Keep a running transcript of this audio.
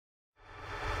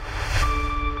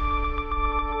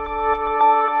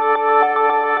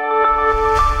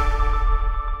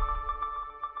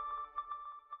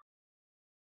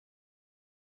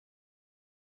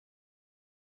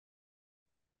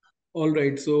All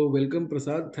right, so welcome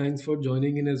Prasad. Thanks for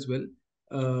joining in as well.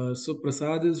 So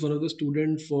Prasad is one of the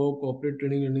students for corporate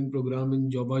training learning program in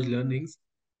Jobaaj Learnings,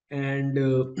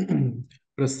 and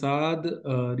Prasad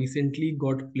recently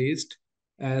got placed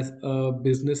as a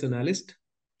business analyst.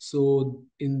 So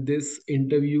in this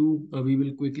interview, we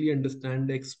will quickly understand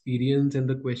the experience and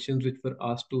the questions which were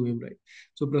asked to him. Right.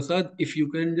 So Prasad, if you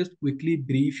can just quickly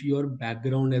brief your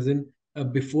background, as in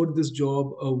before this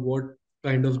job, what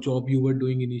kind of job you were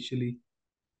doing initially.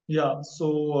 Yeah,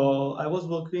 I was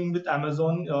working with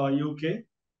Amazon UK,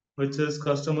 which is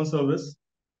customer service,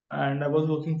 and I was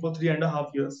working for 3.5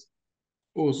 years.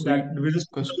 Oh, so That you which is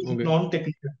totally okay.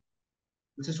 non-technical,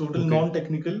 which is total Okay.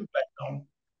 non-technical background,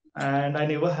 and I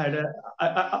never had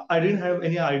I didn't have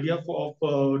any idea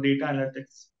of data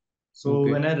analytics. So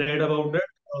Okay. when I read about it,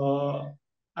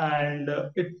 and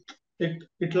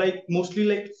it like mostly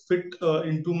like fit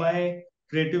into my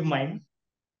creative mind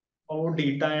about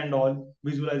data and all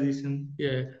visualization.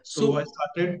 Yeah. So I So,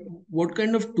 started. what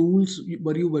kind of tools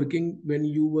were you working when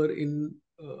you were in?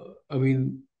 I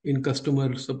mean, in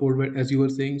customer support, as you were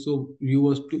saying. So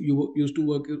used to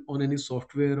work on any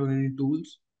software or any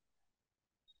tools.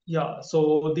 Yeah,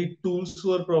 so the tools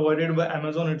were provided by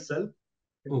Amazon itself.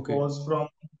 It Okay. was from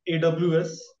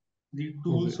AWS. The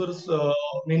tools Okay. were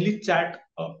mainly chat.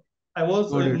 I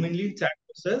was Got it. mainly in chat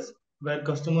process where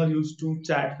customer used to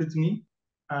chat with me,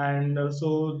 and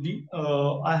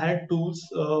I had tools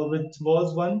which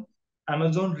was one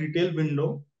Amazon retail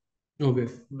window Okay.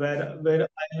 where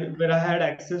I had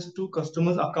access to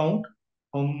customer's account,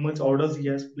 how much orders he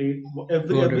has placed, Got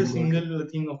every it. Got it. single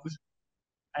thing of his.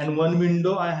 And one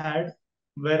window I had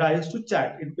where I used to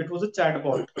chat. It was a chat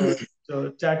bot,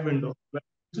 chat window where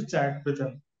I used to chat with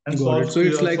him and Got it. So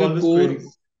it's like a solve his core.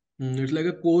 queries. It's like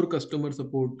a core customer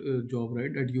support job,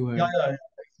 right? That you Yeah, had. yeah,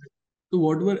 So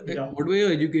yeah. what were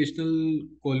your educational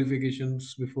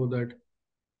qualifications before that?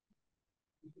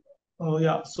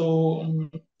 Yeah.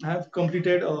 I have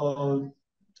completed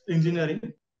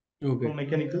engineering from Okay.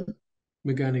 mechanical,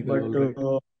 Mechanical, but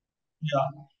all right. yeah,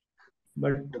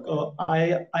 but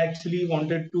I actually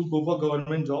wanted to go for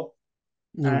government job,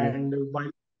 Okay. and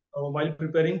while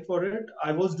preparing for it,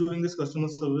 I was doing this customer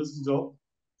service job,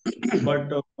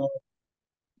 but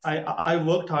I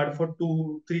worked hard for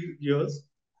 2 3 years,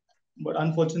 but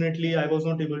unfortunately I was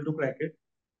not able to crack it.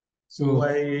 So Oh,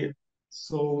 I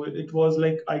so it was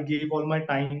like I gave all my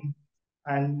time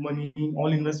and money,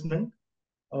 all investment,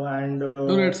 and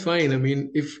no, that's fine. I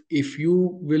mean, if you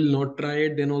will not try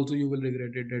it, then also you will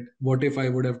regret it. That what if I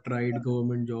would have tried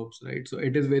government jobs, right? So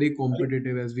it is very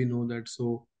competitive, as we know that.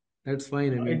 So that's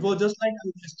fine. I it mean, was just like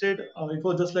I wasted. It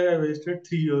was just like I wasted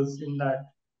 3 years in that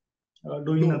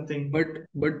doing no, nothing.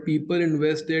 but people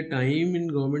invest their time in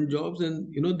government jobs,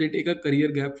 and they take a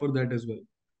career gap for that as well.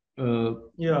 Uh,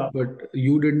 Yeah, but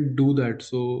you didn't do that,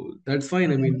 so that's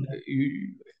fine. I mean,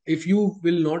 if you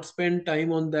will not spend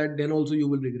time on that, then also you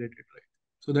will regret it, right?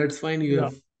 So that's fine. You yeah,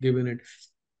 have given it.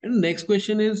 And next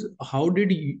question is, how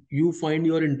did you find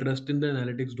your interest in the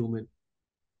analytics domain?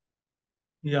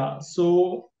 yeah.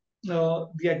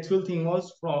 The actual thing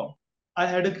was from I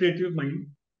had a creative mind,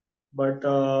 but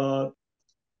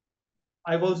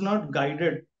I was not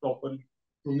guided properly,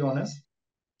 to be honest.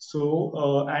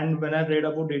 And when I read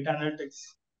about data analytics,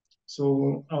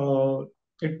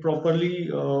 it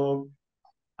properly,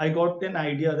 I got an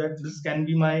idea that this can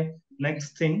be my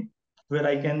next thing where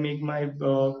I can make my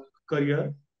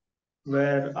career.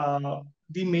 Where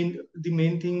the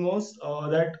main thing was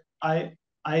that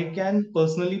I can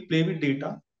personally play with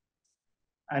data,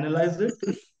 analyze it,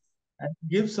 and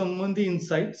give someone the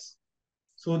insights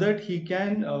so that he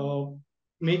can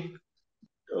make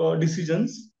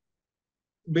decisions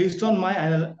based on my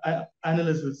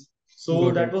analysis. So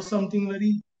Got that it. was something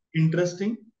very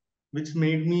interesting, which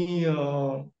made me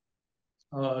go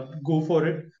for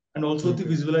it. And also the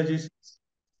Okay. visualizations,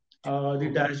 the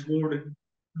Okay. dashboard, it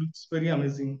looks very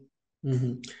amazing.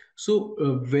 Hmm. So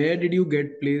where did you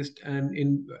get placed, and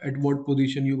in at what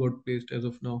position you got placed as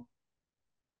of now?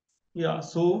 Yeah.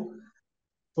 So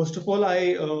first of all,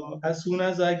 as soon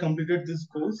as I completed this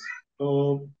course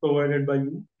provided by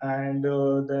you, and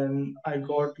then I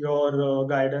got your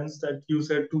guidance that you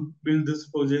said to build this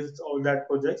project or that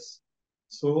projects.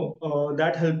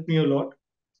 That helped me a lot.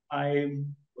 I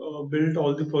built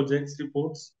all the projects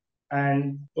reports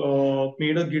and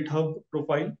made a GitHub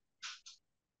profile.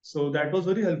 So that was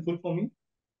very helpful for me.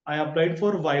 I applied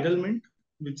for Viral Mint,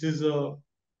 which is a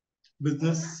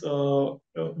business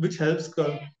which helps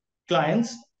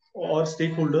clients or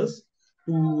stakeholders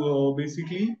to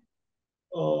basically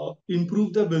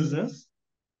improve the business.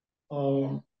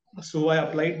 So I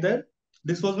applied there.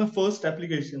 This was my first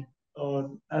application.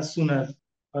 as soon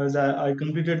as I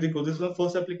completed the course. This was my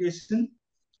first application,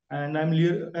 and I'm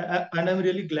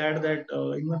really glad that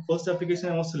in my first application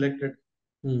I was selected.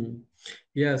 Hmm.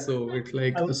 Yeah, so it's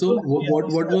like, I was so so happy. I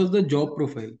was so what was happy. the job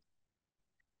profile?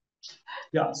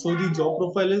 Yeah, so the job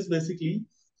profile is basically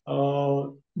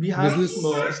we have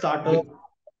Business. startup No, no,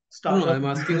 startup I'm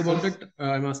businesses.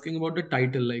 asking about the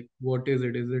title. Like, what is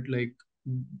it? Is it like,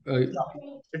 uh,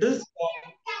 Yeah, it is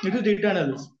data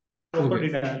analyst, proper okay,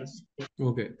 data analyst.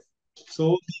 okay.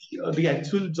 So the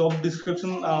actual job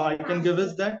description I can give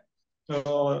is that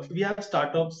we have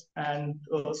startups and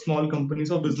small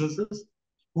companies or businesses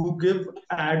who give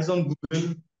ads on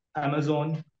Google,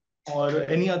 Amazon, or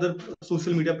any other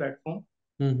social media platform.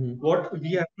 Mm-hmm. What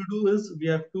we have to do is we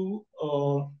have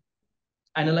to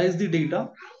analyze the data,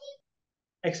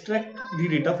 extract the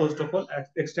data first of all,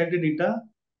 extract the data,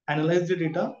 analyze the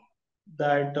data,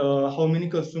 that how many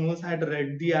customers had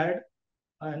read the ad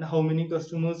and how many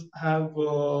customers have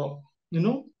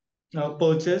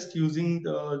purchased using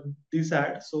this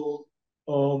ad. So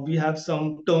we have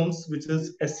some terms which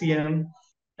is SEM,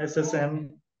 SSM,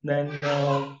 then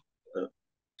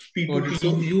Got it.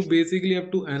 So P2P. you basically have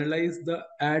to analyze the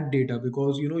ad data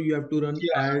because you have to run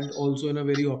Yeah, ad also in a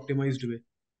very optimized way.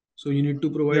 So you need to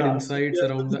provide yeah. So we insights have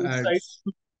to around give the insights.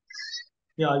 ads.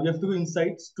 Yeah, you have to give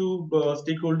insights to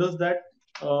stakeholders that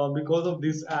because of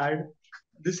this ad,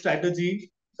 this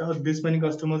strategy, this many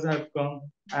customers have come,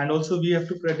 and also we have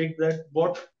to predict that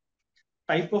what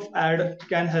type of ad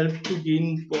can help to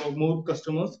gain more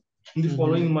customers in the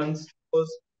following Mm-hmm. months,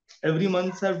 because every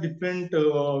month have different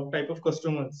type of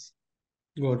customers.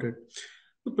 Got it.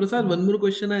 So Prasad, one more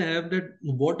question I have, that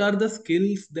what are the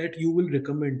skills that you will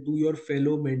recommend to your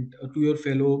to your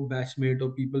fellow batchmate or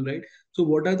people, right? So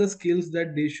what are the skills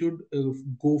that they should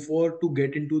go for to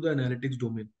get into the analytics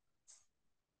domain?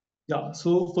 Yeah,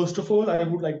 so first of all, I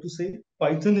would like to say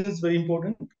Python is very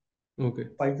important. Okay.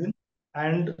 Python,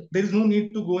 and there is no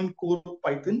need to go in core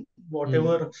Python. Hmm.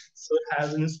 Whatever sir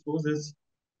has in his course is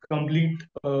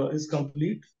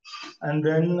complete. And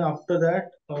then after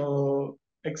that,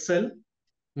 Excel.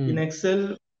 In Hmm.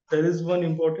 Excel, there is one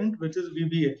important which is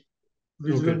VBA,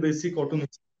 Visual Okay. Basic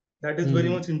Automation. That is very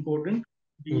much Hmm. important.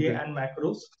 VA Okay. and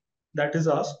macros. That is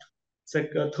asked.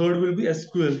 Third will be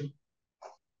SQL,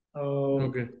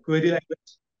 Okay. query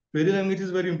language. Query language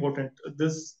is very important.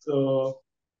 This uh,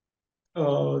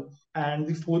 and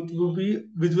the fourth will be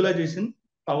visualization,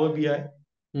 Power BI,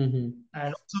 Hmm.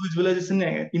 and also visualization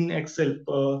in Excel,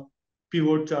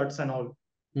 pivot charts and all.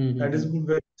 That is Hmm.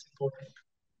 very important.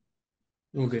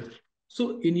 Okay. So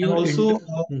in And your also,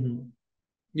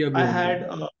 yeah, I go on, go had,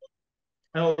 on.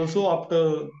 and also after,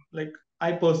 like,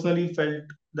 I personally felt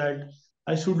that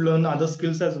I should learn other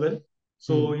skills as well.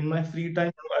 So Hmm. in my free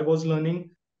time, I was learning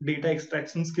data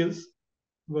extraction skills,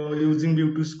 using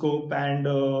view to scope and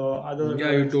other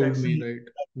Yeah, you told me, extraction. right?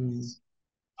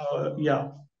 Hmm.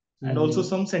 Yeah, and also Hmm.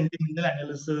 some sentimental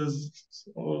analysis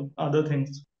or other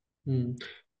things. Hmm.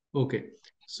 Okay.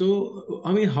 So,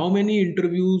 I mean, how many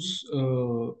interviews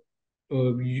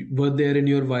were there in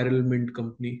your viral mint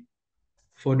company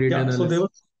for data Yeah, so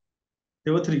analyst?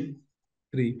 there were Three.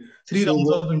 three So,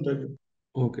 rounds of interview.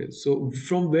 okay. So,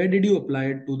 from where did you apply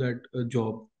to that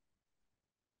job?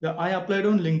 Yeah, I applied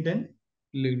on LinkedIn.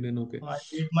 LinkedIn. Okay. I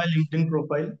made my LinkedIn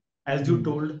profile as you Hmm.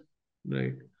 told.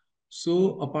 Right. Uh, So,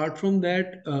 apart from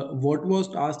that, what was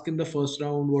asked in the first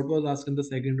round? What was asked in the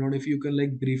second round? If you can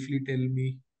like briefly tell me.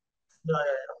 yeah,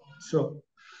 sure.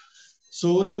 So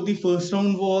the first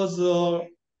round was,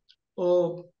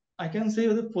 I can say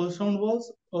the first round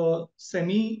was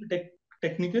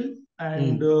technical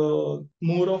and Hmm.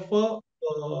 more of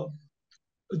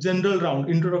a general round,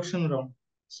 introduction round.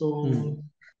 So Hmm.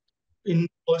 in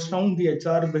first round, the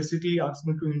HR basically asked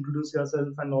me to introduce yourself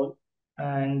and all,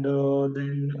 and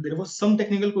then there was some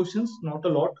technical questions, not a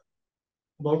lot,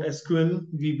 about SQL,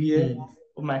 VBA,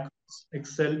 Hmm. Macros,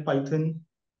 Excel, Python,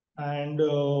 and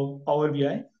Power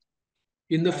BI,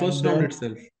 In the and first round then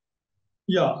itself.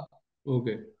 yeah,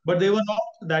 Okay. but they were not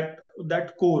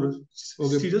that core.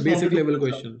 Okay. She just wanted Basic to level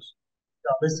brush up, questions.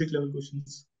 yeah, basic level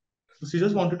questions. So she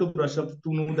just wanted to brush up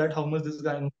to know that how much this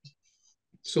guy knows.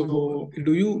 So So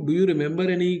do you remember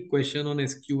any question on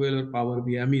SQL or Power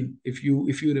BI? I mean, if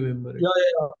you remember it.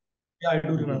 yeah, I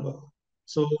do Okay. remember.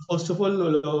 So first of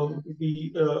all,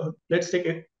 we let's take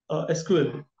it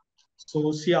SQL.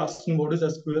 So she asked me what is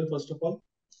SQL first of all.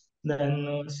 Then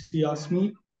she asked me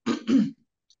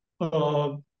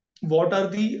uh, what are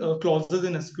the clauses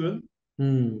in SQL,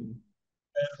 Hmm.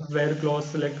 where clause,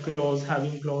 select clause,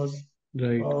 having clause,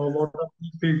 Right. what are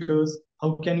the filters,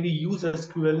 how can we use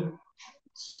SQL.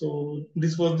 So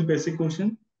this was the basic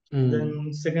question. Then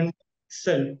Hmm. second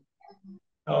Excel.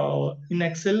 In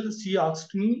Excel, she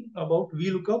asked me about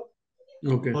VLOOKUP,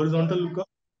 Okay. horizontal lookup,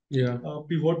 Yeah.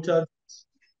 pivot charts,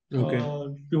 Okay.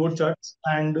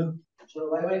 and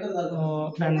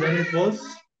then it was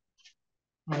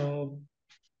uh,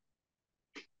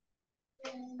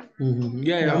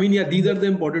 Yeah, yeah. I yeah, mean, yeah, these are the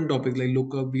important topics like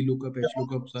lookup, VLOOKUP,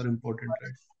 HLOOKUPs are important,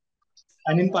 right?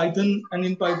 and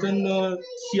in Python,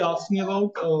 she asked me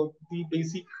about the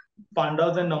basic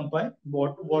pandas and NumPy,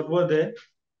 what were there,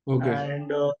 Okay.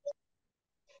 and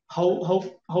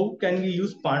how can we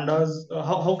use pandas?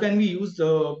 How can we use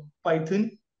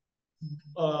Python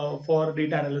for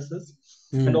data analysis,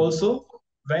 and Hmm. also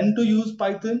when to use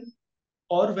Python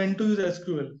or when to use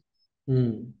SQL.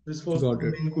 Hmm. This was Got the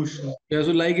it. main question. Yeah,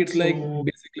 so like it's like So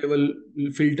basic level yeah,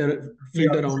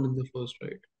 filter round in the first,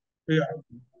 right? yeah,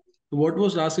 So what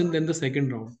was asked in then the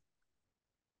second round?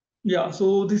 yeah.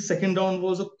 So the second round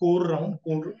was a core round,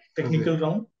 core Okay. technical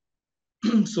round.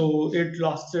 So it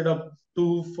lasted up to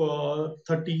for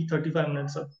 30-35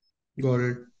 minutes. Got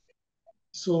it.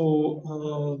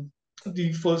 So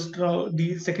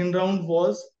the second round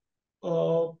was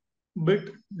a bit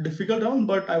difficult round,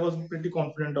 but I was pretty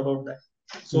confident about that.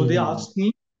 So they Hmm. asked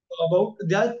me about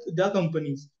their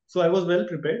companies. So I was well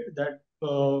prepared that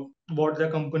what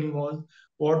their company was,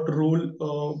 what role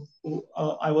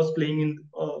I was playing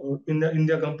in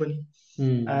their company,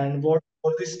 Hmm. and what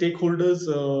the stakeholders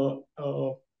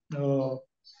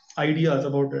ideas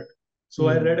about it. So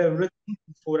I read Hmm. everything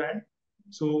beforehand.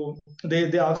 So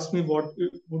they asked me what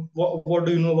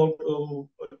do you know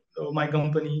about my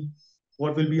company,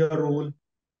 what will be your role,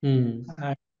 Hmm.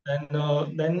 and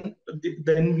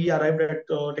then we arrived at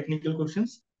technical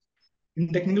questions. In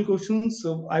technical questions,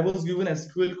 I was given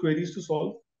SQL queries to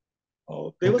solve.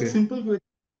 They were Okay. simple queries,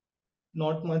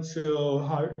 not much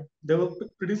hard. They were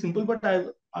pretty simple, but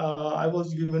I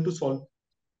was given to solve.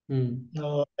 Hmm.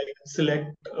 Like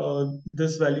select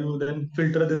this value, then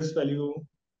filter this value,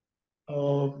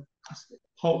 uh,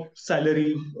 how salary,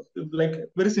 like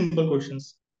very simple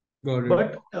questions. Got it.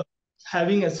 But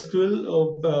having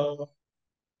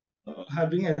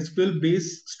having SQL base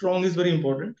strong is very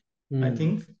important, I Hmm.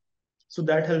 think. So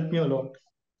that helped me a lot.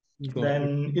 Got it. Then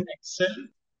in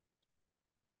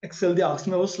Excel they asked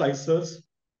me about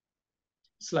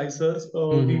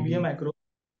VBA Hmm. macro.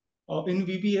 In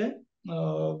VBA,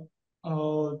 uh,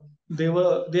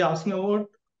 they asked me about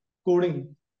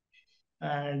coding,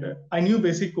 and I knew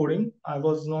basic coding. I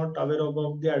was not aware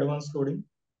about the advanced coding.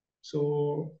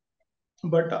 So,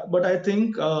 but I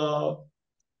think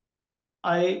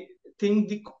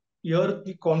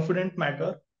the confident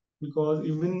matter, because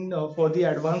even for the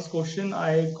advanced question,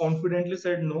 I confidently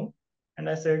said no, and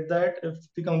I said that if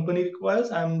the company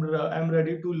requires, I'm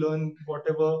ready to learn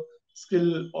whatever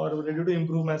skill or ready to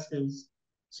improve my skills.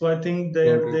 So I think Got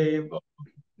it. they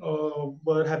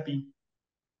were happy,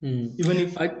 Hmm. even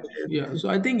if I Yeah. So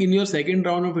I think in your second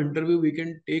round of interview, we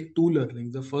can take two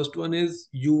learnings. The first one is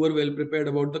you were well prepared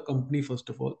about the company, first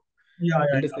of all. yeah,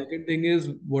 And the yeah, second thing is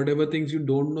whatever things you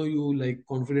don't know, you like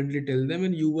confidently tell them,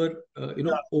 and you were,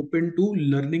 yeah, open to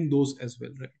learning those as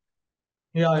well, right?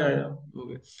 yeah, yeah, So, yeah.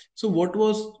 okay. So what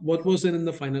was then in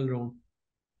the final round?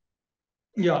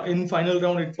 Yeah, in final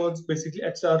round it was basically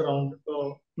HR round,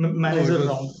 Oh, it manager was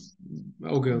round.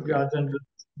 okay, okay. Yeah, general.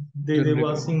 They Generic were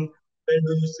round. asking where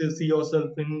do you see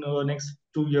yourself in next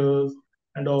 2 years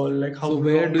and all, like how So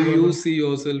where long do you are you going. see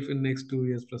yourself in next 2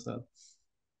 years, Prasad?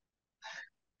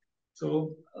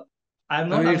 So I have I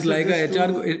not mean, it's answered like a this HR,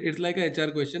 to. it's like a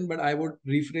HR question, but I would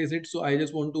rephrase it. So I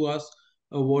just want to ask,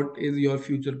 what is your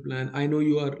future plan? I know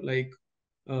you are like,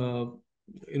 uh,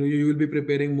 you will be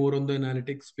preparing more on the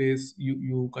analytics space.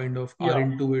 You kind of are Yeah,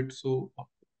 into it. So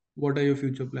what are your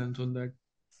future plans on that?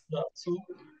 yeah. So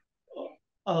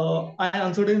I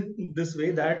answered in this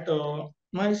way that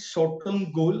my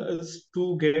short-term goal is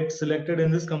to get selected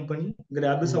in this company,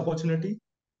 grab this Hmm. opportunity,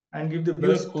 and give the You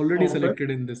are best already of it. selected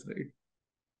in this, right?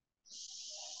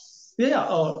 Yeah.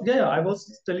 I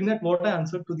was telling that what I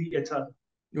answered to the HR.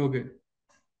 Okay.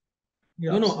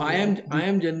 No, Yeah. no, So I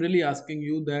am generally asking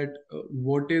you that,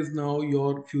 what is now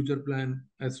your future plan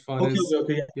as far as,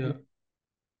 okay. yeah.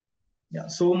 Yeah.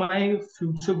 So my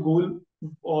future goal,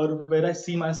 or where I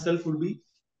see myself, would be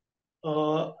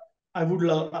uh, I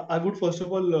would first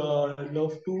of all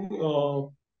love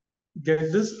to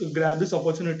grab this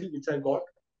opportunity which I got,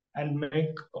 and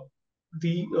make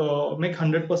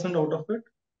 100% out of it,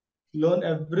 learn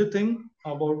everything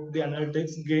about the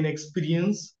analytics, gain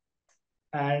experience,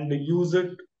 and uh, use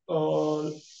it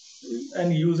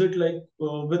like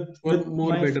For with more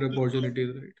my better full,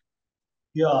 opportunities, right?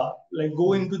 yeah, like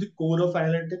go Hmm. into the core of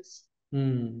analytics,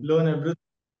 Hmm. learn everything,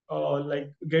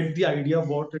 like get the idea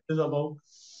what it is about,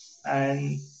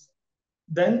 and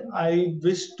then I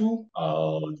wish to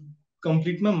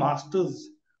complete my masters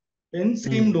in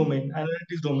same Hmm. domain,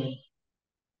 analytics domain,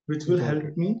 which will Got help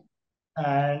it. me.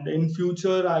 And in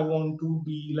future, I want to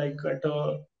be like at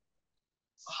a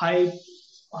high,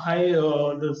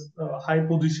 high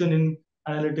position in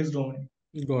analytics domain.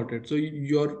 Got it. So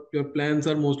your plans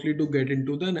are mostly to get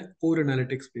into the core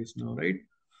analytics space now, right?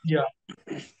 Yeah,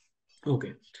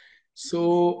 Okay.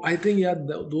 So I think yeah,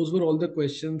 those were all the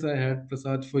questions I had,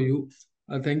 Prasad, for you.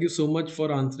 Thank you so much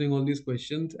for answering all these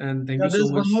questions, and thank yeah. you so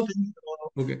There's much. one more thing.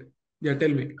 Okay. Yeah, tell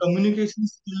me. Communication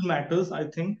skill matters. I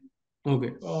think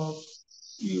Okay. uh,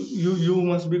 you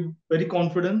must be very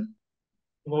confident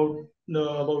about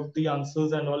the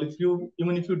answers and all. If you,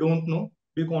 even if you don't know,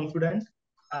 be confident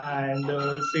and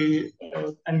say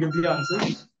and give the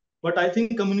answers. But I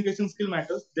think communication skill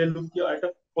matters. They look you at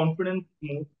a confident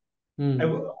mode. Hmm. I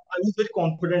was very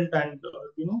confident, and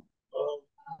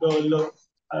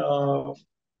uh,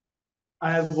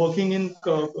 I have working in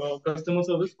customer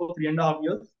service for 3.5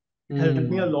 years. It helped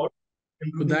me a Hmm. lot So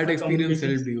improving that my experience communication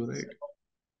helped you, skills. right?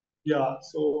 Yeah,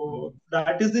 so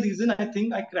that is the reason I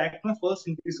think I cracked my first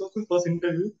interview. This was my first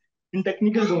interview in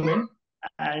technical domain,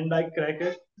 and I cracked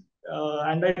it.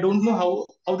 And I don't know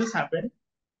how this happened,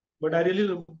 but I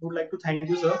really would like to thank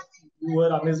you, sir. You were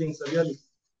amazing, sir. Really.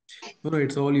 No, no,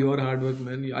 it's all your hard work,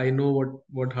 man. I know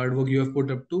what hard work you have put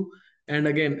up to. And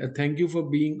again, thank you for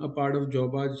being a part of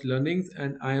Jobaaj Learnings.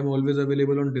 And I am always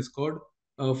available on Discord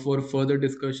for further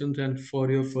discussions and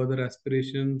for your further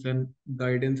aspirations and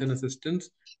guidance and assistance.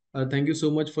 Thank you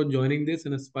so much for joining this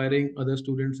and inspiring other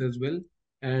students as well.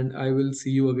 And I will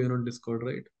see you again on Discord,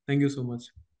 right? Thank you so much.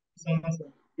 So much, sir.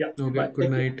 Yeah. Okay, Bye. good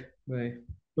Take care. night. Bye.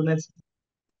 Good night.